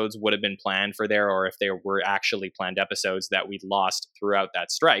episodes would have been planned for there, or if there were actually planned episodes that we lost throughout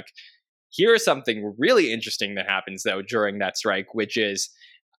that strike. Here's something really interesting that happens though during that strike, which is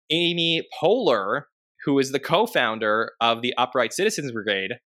Amy Poehler, who is the co-founder of the Upright Citizens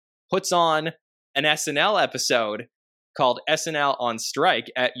Brigade, puts on an SNL episode called SNL on Strike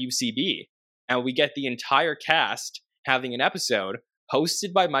at UCB. And we get the entire cast having an episode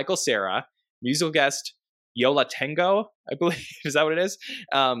hosted by Michael Cera, musical guest Yola Tengo, I believe. Is that what it is?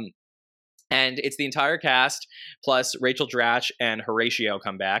 And it's the entire cast, plus Rachel Dratch and Horatio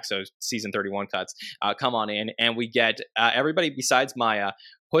come back, so season 31 cuts, come on in, and we get everybody besides Maya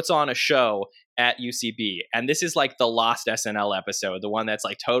puts on a show at UCB. And this is like the lost SNL episode, the one that's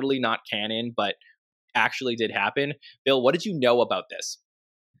like totally not canon, but actually did happen. Bill, what did you know about this?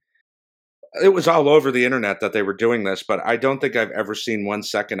 It was all over the internet that they were doing this, but I don't think I've ever seen 1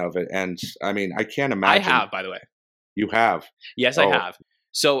 second of it. And I mean, I can't imagine. I have, by the way. You have? Yes, I have.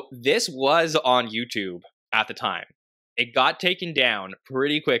 So this was on YouTube at the time. It got taken down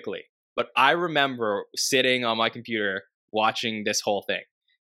pretty quickly, but I remember sitting on my computer watching this whole thing.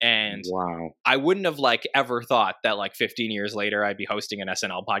 And wow. I wouldn't have ever thought that 15 years later I'd be hosting an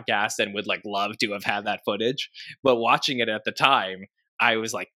SNL podcast and would love to have had that footage. But watching it at the time, I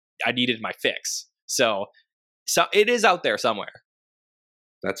was I needed my fix. So it is out there somewhere.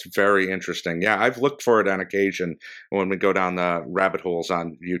 That's very interesting. Yeah, I've looked for it on occasion when we go down the rabbit holes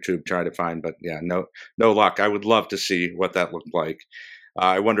on YouTube, try to find, but yeah, no luck. I would love to see what that looked like.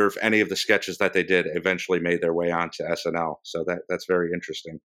 I wonder if any of the sketches that they did eventually made their way onto SNL. So that's very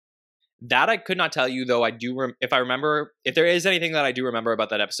interesting. That I could not tell you, though. I do, if there is anything that I do remember about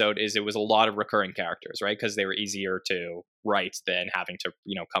that episode, is it was a lot of recurring characters, right? Because they were easier to write than having to,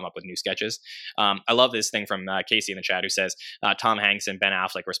 come up with new sketches. I love this thing from Casey in the chat who says Tom Hanks and Ben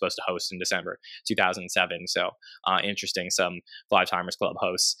Affleck were supposed to host in December 2007. So interesting. Some Five Timers Club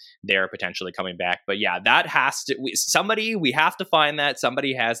hosts there potentially coming back. But yeah, that has to, we have to find that.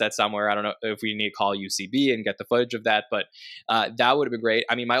 Somebody has that somewhere. I don't know if we need to call UCB and get the footage of that, but that would have been great.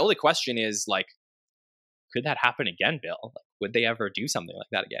 I mean, my only question is could that happen again, Bill? Would they ever do something like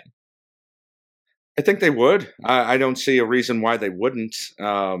that again? I think they would. I don't see a reason why they wouldn't.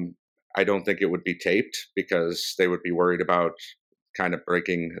 I don't think it would be taped because they would be worried about kind of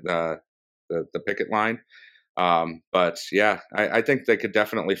breaking the picket line. But yeah, I think they could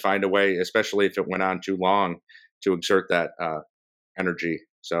definitely find a way, especially if it went on too long, to exert that energy.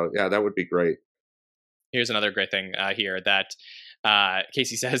 So yeah, that would be great. Here's another great thing here that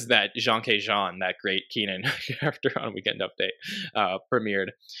Casey says that Jean K. Jean, that great Keenan character on Weekend Update, premiered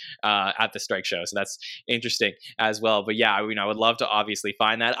at the strike show. So that's interesting as well. But yeah, I would love to obviously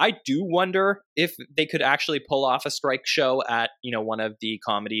find that. I do wonder if they could actually pull off a strike show at, one of the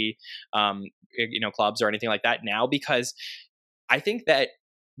comedy, clubs or anything like that now, because I think that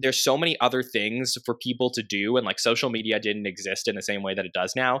there's so many other things for people to do, and social media didn't exist in the same way that it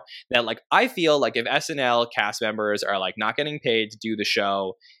does now, that I feel if SNL cast members are not getting paid to do the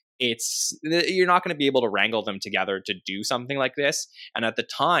show, you're not going to be able to wrangle them together to do something like this. And at the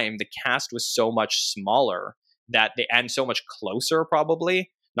time, the cast was so much smaller and so much closer,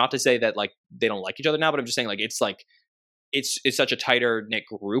 probably. Not to say that like they don't like each other now, but I'm just saying like it's such a tighter knit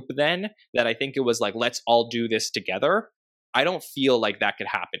group then that I think it was like, let's all do this together. I don't feel like that could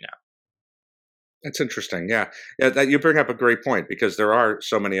happen now. That's interesting. Yeah. Yeah. That you bring up a great point because there are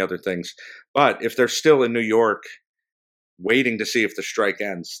so many other things. But if they're still in New York waiting to see if the strike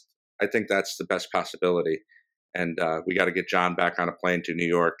ends, I think that's the best possibility. And we got to get John back on a plane to New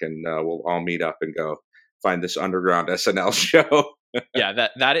York, and we'll all meet up and go find this underground SNL show. Yeah,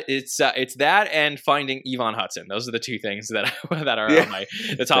 it's that and finding Yvonne Hudson. Those are the two things that are on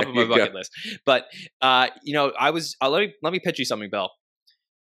the top of my bucket list. But let me pitch you something, Bill.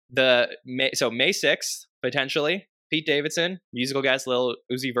 May 6th, potentially, Pete Davidson, musical guest Lil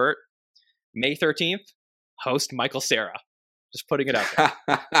Uzi Vert. May 13th, host Michael Cera. Just putting it out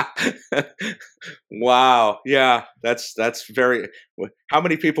there. Wow. Yeah, that's very. How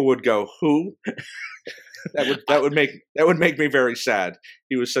many people would go? Who? that would make me very sad.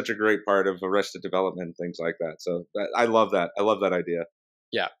 He was such a great part of Arrested Development and things like that. So I love that. I love that idea.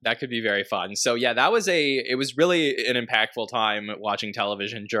 Yeah, that could be very fun. So yeah, it was really an impactful time watching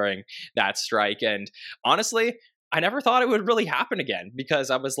television during that strike. And honestly, I never thought it would really happen again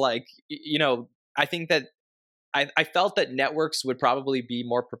because I was like, I think that I felt that networks would probably be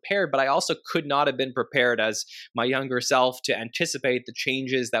more prepared, but I also could not have been prepared as my younger self to anticipate the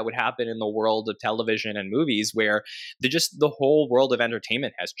changes that would happen in the world of television and movies, where the whole world of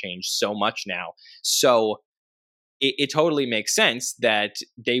entertainment has changed so much now. So it totally makes sense that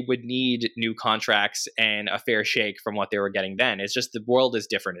they would need new contracts and a fair shake from what they were getting then. It's just the world is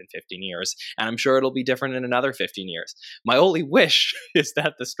different in 15 years, and I'm sure it'll be different in another 15 years. My only wish is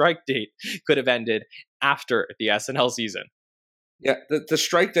that the strike date could have ended after the SNL season. Yeah, the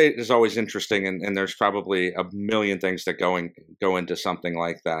strike date is always interesting, and there's probably a million things that go into something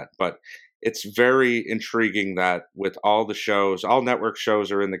like that. But it's very intriguing that with all the shows, all network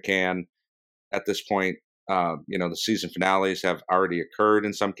shows are in the can at this point. The season finales have already occurred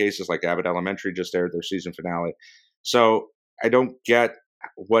in some cases, like Abbott Elementary just aired their season finale. So I don't get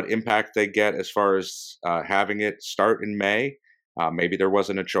what impact they get as far as having it start in May. Maybe there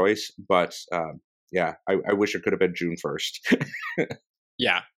wasn't a choice, but I wish it could have been June 1st.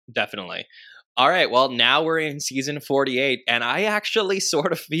 Yeah, definitely. All right, well, now we're in season 48, and I actually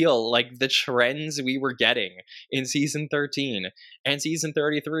sort of feel like the trends we were getting in season 13 and season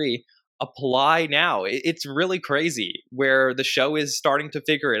 33 apply now. It's really crazy where the show is starting to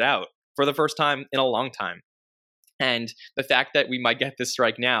figure it out for the first time in a long time. And the fact that we might get this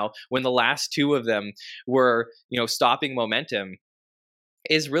strike now when the last two of them were, stopping momentum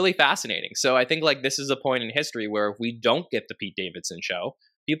is really fascinating. So I think like this is a point in history where if we don't get the Pete Davidson show,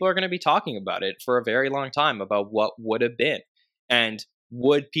 people are going to be talking about it for a very long time about what would have been. And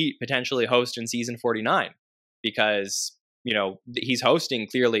would Pete potentially host in season 49? Because he's hosting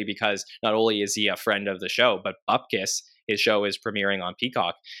clearly because not only is he a friend of the show, but Bupkis, his show is premiering on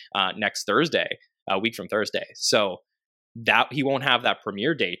Peacock next Thursday, a week from Thursday. So that he won't have that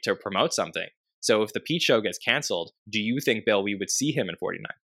premiere date to promote something. So if the Pete show gets canceled, do you think, Bill, we would see him in 49?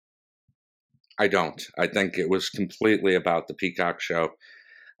 I don't. I think it was completely about the Peacock show.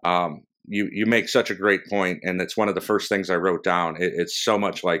 You make such a great point, and it's one of the first things I wrote down. It's so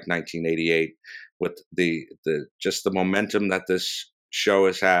much like 1988 with the momentum that this show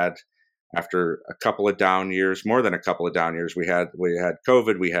has had after a couple of down years, more than a couple of down years. We had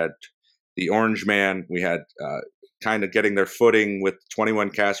COVID, we had the Orange Man, we had kind of getting their footing with 21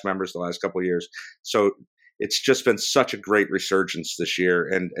 cast members the last couple of years. So it's just been such a great resurgence this year,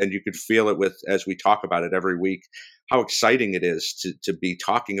 and you could feel it as we talk about it every week, how exciting it is to be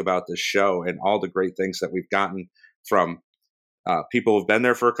talking about this show and all the great things that we've gotten from people who've been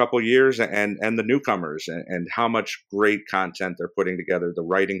there for a couple of years and the newcomers, and how much great content they're putting together. The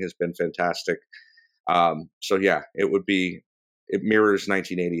writing has been fantastic. So yeah, it mirrors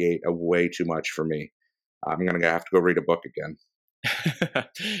 1988 a way too much for me. I'm going to have to go read a book again.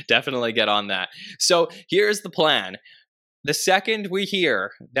 Definitely get on that. So here's the plan. The second we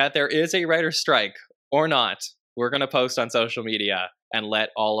hear that there is a writer's strike or not, we're going to post on social media and let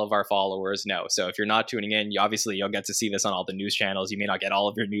all of our followers know. So if you're not tuning in, you'll get to see this on all the news channels. You may not get all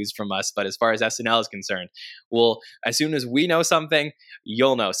of your news from us, but as far as SNL is concerned, as soon as we know something,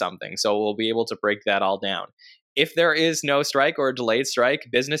 you'll know something. So we'll be able to break that all down. If there is no strike or a delayed strike,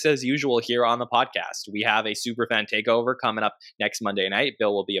 business as usual here on the podcast. We have a Superfan Takeover coming up next Monday night.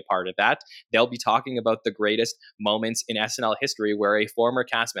 Bill will be a part of that. They'll be talking about the greatest moments in SNL history where a former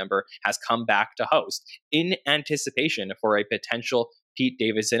cast member has come back to host in anticipation for a potential Pete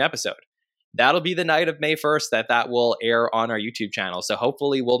Davidson episode. That'll be the night of May 1st that will air on our YouTube channel. So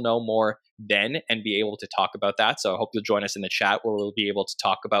hopefully we'll know more then and be able to talk about that. So I hope you'll join us in the chat where we'll be able to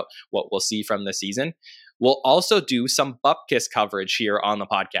talk about what we'll see from the season. We'll also do some Bupkis coverage here on the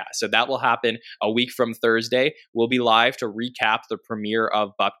podcast. So that will happen a week from Thursday. We'll be live to recap the premiere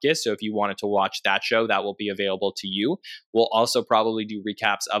of Bupkis. So if you wanted to watch that show, that will be available to you. We'll also probably do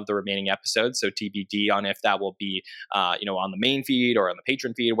recaps of the remaining episodes. So TBD on if that will be, on the main feed or on the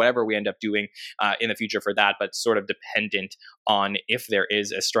patron feed, whatever we end up doing in the future for that, but sort of dependent on if there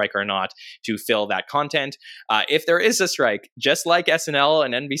is a strike or not to fill that content. If there is a strike, just like SNL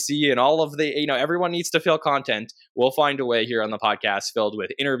and NBC and all of the, everyone needs to fill content. We'll find a way here on the podcast filled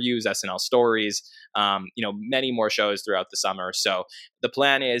with interviews, SNL stories, many more shows throughout the summer. So the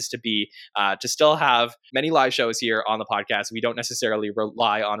plan is to still have many live shows here on the podcast. We don't necessarily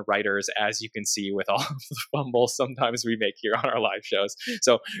rely on writers, as you can see with all of the fumbles sometimes we make here on our live shows.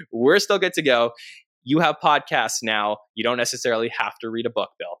 So we're still good to go. You have podcasts now. You don't necessarily have to read a book,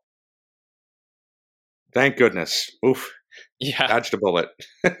 Bill. Thank goodness. Oof. Yeah. Dodged a bullet.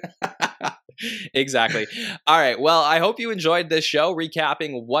 Exactly. All right. Well, I hope you enjoyed this show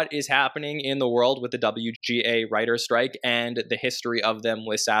recapping what is happening in the world with the WGA writer's strike and the history of them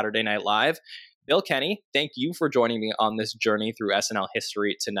with Saturday Night Live. Bill Kenny, thank you for joining me on this journey through SNL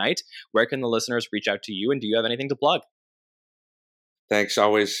history tonight. Where can the listeners reach out to you, and do you have anything to plug? Thanks.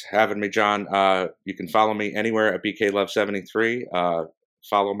 Always having me, John. You can follow me anywhere at BKLove73.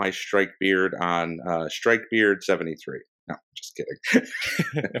 Follow my strike beard on StrikeBeard73. No, just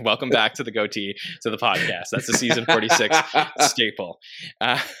kidding. Welcome back to the goatee to the podcast. That's the season 46 staple.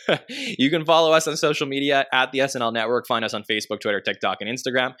 You can follow us on social media at the SNL Network. Find us on Facebook, Twitter, TikTok, and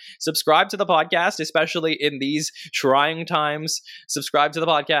Instagram. Subscribe to the podcast, especially in these trying times. Subscribe to the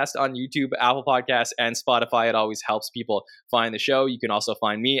podcast on YouTube, Apple Podcasts, and Spotify. It always helps people find the show. You can also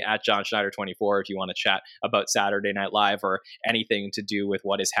find me at John Schneider24 if you want to chat about Saturday Night Live or anything to do with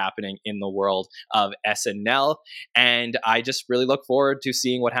what is happening in the world of SNL. And I just really look forward to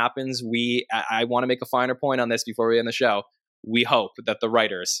seeing what happens. I want to make a finer point on this before we end the show. We hope that the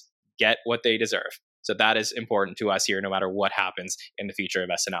writers get what they deserve. So that is important to us here, no matter what happens in the future of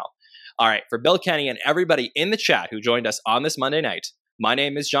SNL. All right, for Bill Kenny and everybody in the chat who joined us on this Monday night, my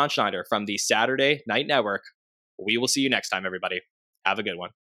name is John Schneider from the Saturday Night Network. We will see you next time, everybody. Have a good one.